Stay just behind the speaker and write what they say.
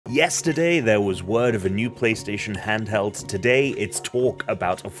Yesterday there was word of a new PlayStation handheld. Today it's talk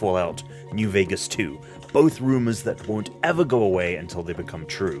about a Fallout New Vegas 2. Both rumors that won't ever go away until they become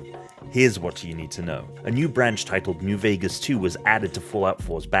true. Here's what you need to know. A new branch titled New Vegas 2 was added to Fallout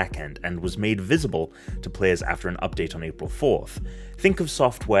 4's backend and was made visible to players after an update on April 4th. Think of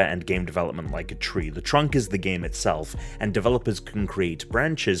software and game development like a tree. The trunk is the game itself, and developers can create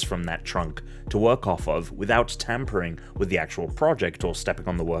branches from that trunk to work off of without tampering with the actual project or stepping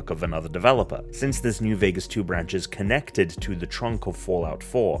on the work of another developer. Since this New Vegas 2 branch is connected to the trunk of Fallout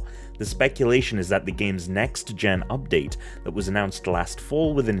 4, the speculation is that the game's next-gen update that was announced last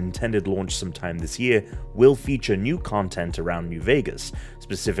fall with an intended launch sometime this year will feature new content around New Vegas,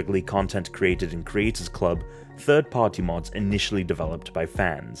 specifically content created in Creators Club, third-party mods initially developed by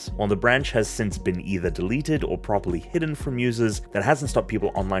fans. While the branch has since been either deleted or properly hidden from users, that hasn't stopped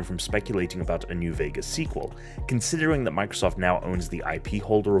people online from speculating about a New Vegas sequel. Considering that Microsoft now owns the IP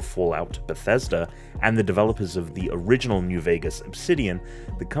holder of Fallout, Bethesda, and the developers of the original New Vegas, Obsidian,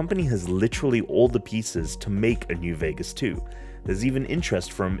 the company has literally all the pieces to make a New Vegas 2. There's even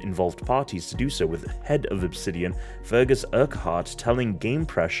interest from involved parties to do so, with head of Obsidian, Fergus Urquhart, telling Game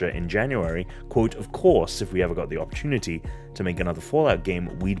Pressure in January, quote, "Of course, if we ever got the opportunity to make another Fallout game,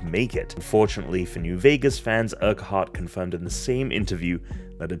 we'd make it." Unfortunately for New Vegas fans, Urquhart confirmed in the same interview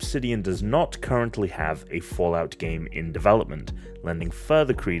that Obsidian does not currently have a Fallout game in development, lending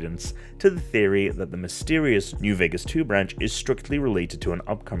further credence to the theory that the mysterious New Vegas 2 branch is strictly related to an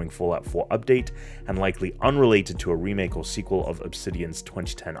upcoming Fallout 4 update and likely unrelated to a remake or sequel of Obsidian's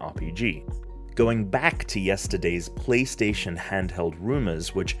 2010 RPG. Going back to yesterday's PlayStation handheld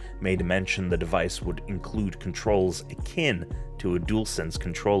rumors, which made mention the device would include controls akin to a DualSense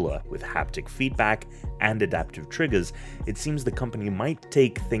controller with haptic feedback and adaptive triggers, it seems the company might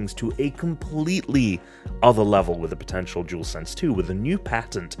take things to a completely other level with a potential DualSense 2, with a new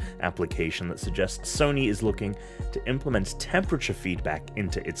patent application that suggests Sony is looking to implement temperature feedback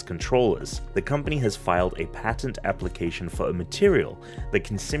into its controllers. The company has filed a patent application for a material that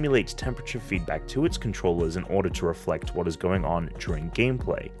can simulate temperature feedback to its controllers in order to reflect what is going on during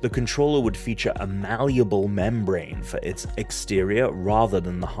gameplay. The controller would feature a malleable membrane for its exterior rather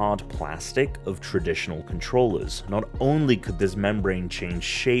than the hard plastic of traditional controllers. Not only could this membrane change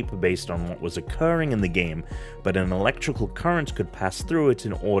shape based on what was occurring in the game, but an electrical current could pass through it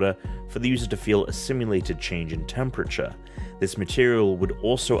in order for the user to feel a simulated change in temperature. This material would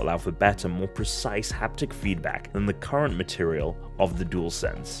also allow for better, more precise haptic feedback than the current material of the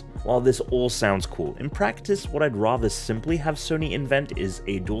DualSense. While this all sounds cool, in practice what I'd rather simply have Sony invent is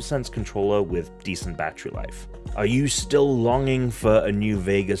a DualSense controller with decent battery life. Are you still longing for a New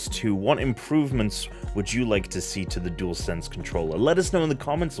Vegas 2? What improvements would you like to see to the DualSense controller? Let us know in the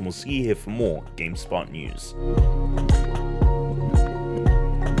comments and we'll see you here for more GameSpot news.